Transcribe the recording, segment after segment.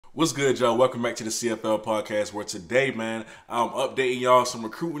What's good, y'all? Welcome back to the CFL podcast, where today, man, I'm updating y'all some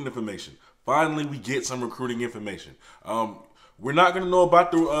recruiting information. Finally, we get some recruiting information. We're not going to know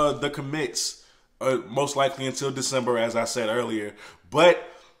about the commits most likely until December, as I said earlier. But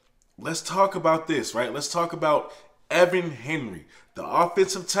let's talk about this, right? Let's talk about Evan Henry, the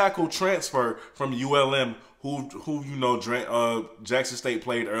offensive tackle transfer from ULM, who you know, Jackson State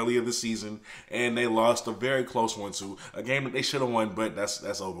played earlier this season, and they lost a very close one to a game that they should have won, but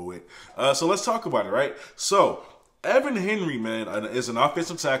that's over with. So let's talk about it, right? So Evan Henry, man, is an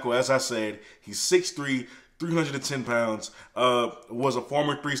offensive tackle. As I said, he's 6'3", 310 pounds, was a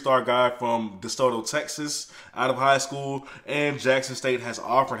former three-star guy from DeSoto, Texas, out of high school, and Jackson State has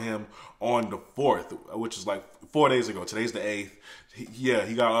offered him on the 4th, which is like 4 days ago. Today's the 8th.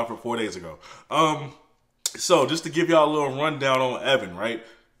 He got offered 4 days ago. So just to give y'all a little rundown on Evan, right?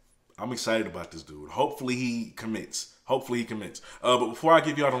 I'm excited about this dude. Hopefully he commits. But before I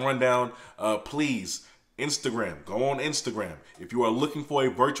give y'all the rundown, please, Instagram. Go on Instagram. If you are looking for a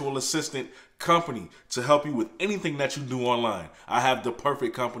virtual assistant company to help you with anything that you do online, I have the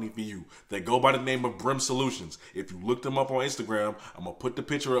perfect company for you. They go by the name of Brim Solutions. If you look them up on Instagram, I'm going to put the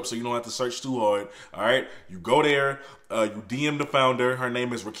picture up so you don't have to search too hard. All right? You go there. You DM the founder. Her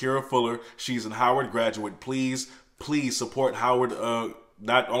name is Rakira Fuller. She's a Howard graduate. Please support Howard,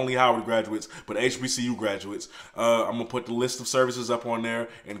 not only Howard graduates, but HBCU graduates. I'm going to put the list of services up on there.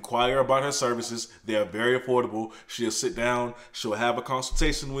 Inquire about her services. They are very affordable. She'll sit down. She'll have a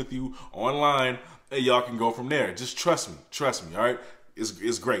consultation with you online, and y'all can go from there. Just trust me, all right?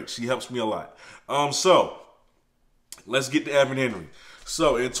 It's great. She helps me a lot. So let's get to Evan Henry.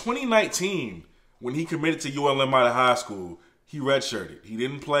 So in 2019, when he committed to ULM out of high school, he redshirted. He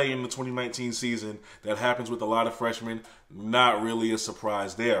didn't play in the 2019 season. That happens with a lot of freshmen. Not really a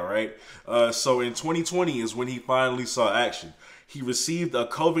surprise there, right? So in 2020 is when he finally saw action. He received a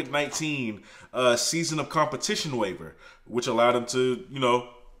COVID-19 season of competition waiver, which allowed him to,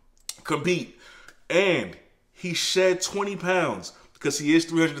 compete. And he shed 20 pounds because he is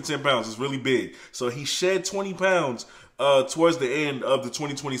 310 pounds. It's really big. So he shed 20 pounds towards the end of the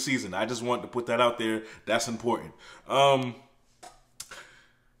 2020 season. I just wanted to put that out there. That's important.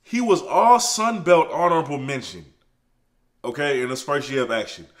 He was all Sun Belt honorable mention, okay, in his first year of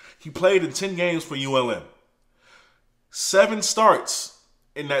action. He played in 10 games for ULM. 7 starts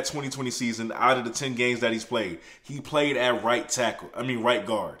in that 2020 season out of the 10 games that he's played. He played at right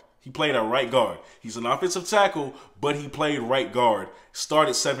guard. He played at right guard. He's an offensive tackle, but he played right guard.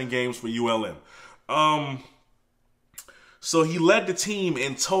 Started 7 games for ULM. So he led the team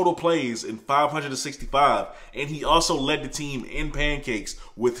in total plays in 565, and he also led the team in pancakes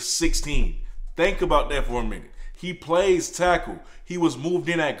with 16. Think about that for a minute. He plays tackle. He was moved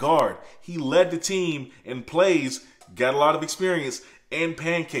in at guard. He led the team in plays, got a lot of experience, and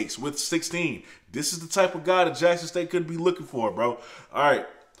pancakes with 16. This is the type of guy that Jackson State could be looking for, bro. All right.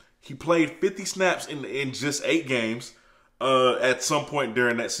 He played 50 snaps in just 8 games at some point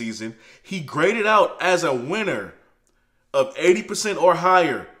during that season. He graded out as a winner of 80% or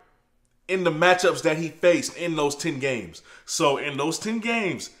higher in the matchups that he faced in those 10 games. So in those 10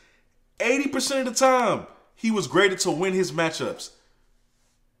 games, 80% of the time, he was graded to win his matchups.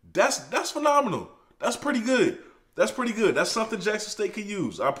 That's phenomenal. That's pretty good. That's something Jackson State could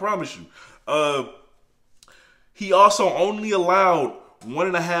use. I promise you. He also only allowed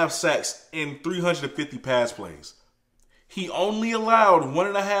 1.5 sacks in 350 pass plays. He only allowed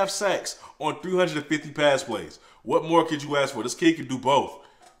 1.5 sacks on 350 pass plays. What more could you ask for? This kid can do both.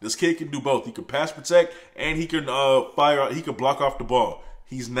 He can pass protect and he can fire. He can block off the ball.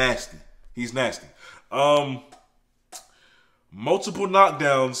 He's nasty. Multiple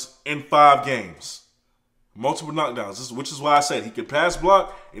knockdowns in 5 games. Multiple knockdowns, which is why I said he can pass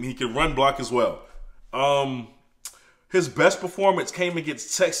block and he can run block as well. His best performance came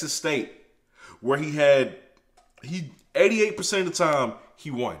against Texas State, where 88% of the time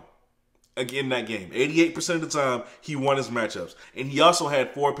he won. Again, that game, 88% of the time he won his matchups, and he also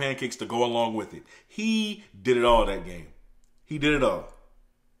had 4 pancakes to go along with it. He did it all that game. He did it all.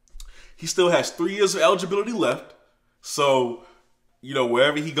 He still has 3 years of eligibility left, so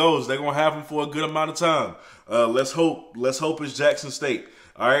wherever he goes, they're gonna have him for a good amount of time. Let's hope it's Jackson State.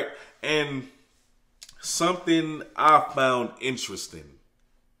 All right, and something I found interesting,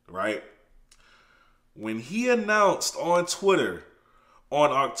 right? When he announced on Twitter on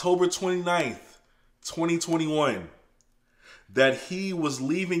October 29th, 2021, that he was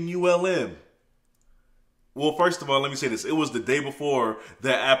leaving ULM. Well, first of all, let me say this. It was the day before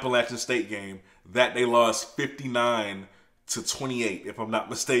that Appalachian State game that they lost 59-28, if I'm not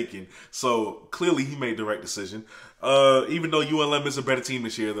mistaken. So clearly he made the right decision. Even though ULM is a better team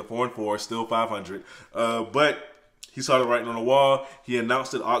this year, they're 4-4, still 500. But he started writing on the wall. He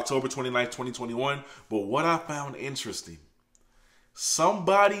announced it October 29th, 2021. But what I found interesting,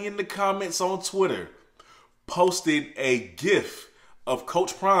 somebody in the comments on Twitter posted a GIF of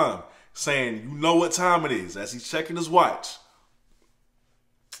Coach Prime saying, "You know what time it is," as he's checking his watch.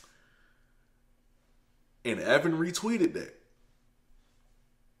 And Evan retweeted that.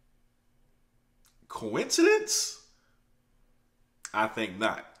 Coincidence? I think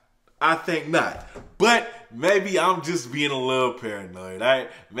not. I think not. But maybe I'm just being a little paranoid, all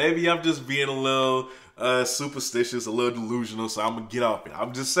right? Maybe I'm just being a little superstitious, a little delusional, so I'm going to get off it.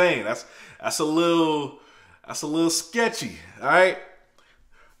 I'm just saying, that's a little sketchy, all right?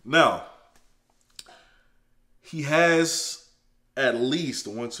 Now, he has at least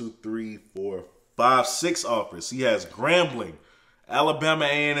 6 offers. He has Grambling, Alabama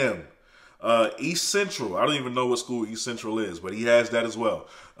A&M, East Central. I don't even know what school East Central is, but he has that as well.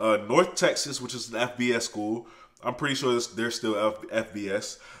 North Texas, which is an FBS school. I'm pretty sure they're still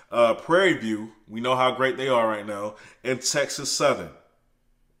FBS. Prairie View, we know how great they are right now. And Texas Southern.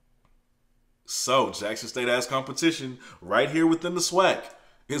 So, Jackson State has competition right here within the SWAC,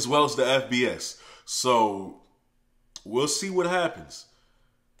 as well as the FBS. So, we'll see what happens.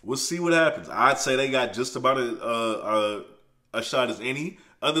 We'll see what happens. I'd say they got just about a shot as any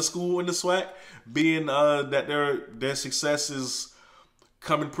other school in the SWAC, being that their success is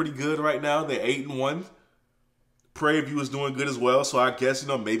coming pretty good right now. They're 8-1. Prairie View is doing good as well, so I guess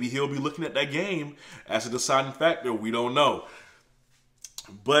maybe he'll be looking at that game as a deciding factor. We don't know,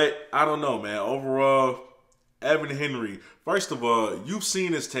 but I don't know, man. Overall, Evan Henry. First of all, you've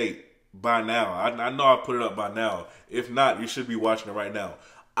seen his tape by now. I know I put it up by now. If not, you should be watching it right now.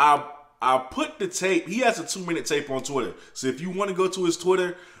 I put the tape. He has a 2-minute tape on Twitter. So if you want to go to his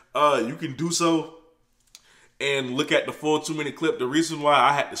Twitter, you can do so and look at the full 2-minute clip. The reason why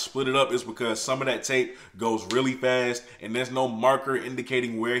I had to split it up is because some of that tape goes really fast and there's no marker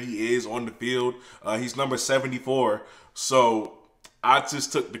indicating where he is on the field. He's number 74. So I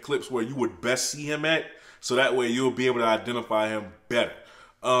just took the clips where you would best see him at, so that way you'll be able to identify him better.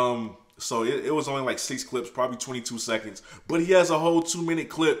 So it was only like 6 clips, probably 22 seconds. But he has a whole 2-minute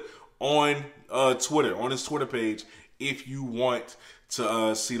clip on Twitter, on his Twitter page, if you want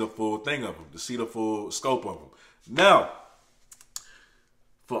to see the full thing of him, to see the full scope of him. Now,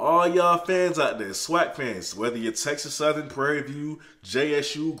 for all y'all fans out there, SWAC fans, whether you're Texas Southern, Prairie View,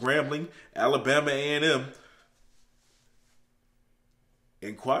 JSU, Grambling, Alabama A&M,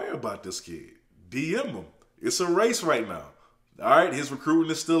 inquire about this kid. DM him. It's a race right now. All right, his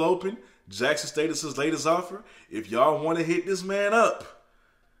recruiting is still open. Jackson State is his latest offer. If y'all want to hit this man up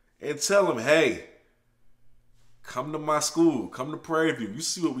and tell him, hey, come to my school. Come to Prairie View. You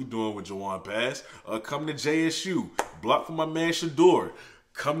see what we doing with Jawan Pass. Come to JSU. Block for my man Shador.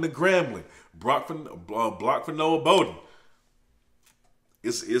 Come to Grambling. Block for Noah Bowden.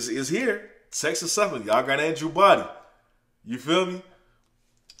 It's here. Texas Southern. Y'all got Andrew Body. You feel me?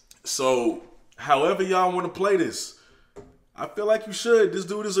 So, however y'all want to play this, I feel like you should. This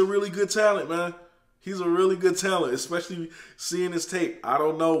dude is a really good talent, man. He's a really good talent, especially seeing his tape. I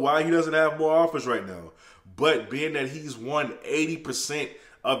don't know why he doesn't have more offers right now. But being that he's won 80%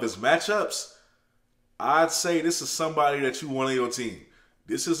 of his matchups, I'd say this is somebody that you want on your team.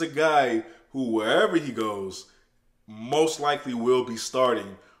 This is a guy who, wherever he goes, most likely will be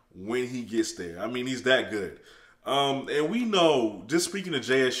starting when he gets there. I mean, he's that good. And we know, just speaking to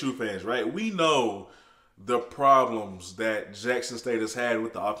JSU fans, right? We know the problems that Jackson State has had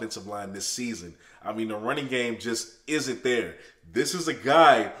with the offensive line this season. I mean, the running game just isn't there. This is a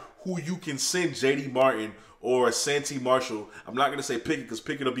guy who you can send J.D. Martin or Santee Marshall. I'm not going to say Pickett because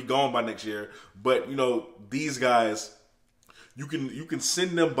Pickett will be gone by next year. But, these guys, you can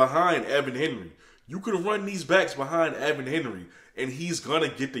send them behind Evan Henry. You can run these backs behind Evan Henry, and he's going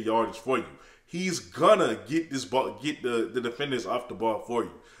to get the yardage for you. He's going to get this ball, get the defenders off the ball for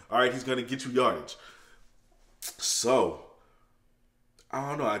you. All right, he's going to get you yardage. So, I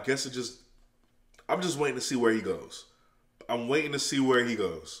don't know. I guess I'm just waiting to see where he goes. I'm waiting to see where he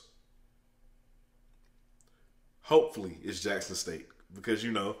goes. Hopefully, it's Jackson State because,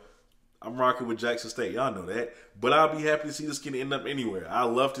 I'm rocking with Jackson State. Y'all know that. But I'll be happy to see this kid end up anywhere. I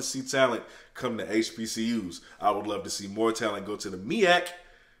love to see talent come to HBCUs. I would love to see more talent go to the MEAC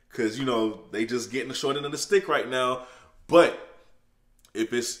because, they just getting the short end of the stick right now. But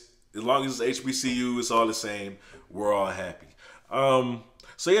as long as it's HBCU, it's all the same. We're all happy.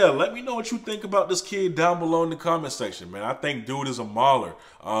 So yeah, let me know what you think about this kid down below in the comment section, man. I think dude is a mauler.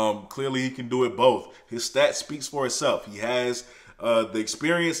 Clearly he can do it both. His stats speaks for itself. He has the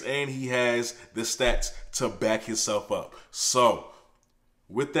experience and he has the stats to back himself up. So,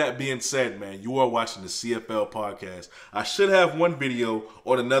 with that being said, man, you are watching the CFL podcast. I should have one video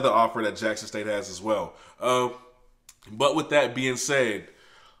on another offer that Jackson State has as well. But with that being said,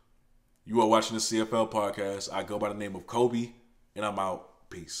 you are watching the CFL podcast. I go by the name of Kobe, and I'm out.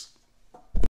 Peace.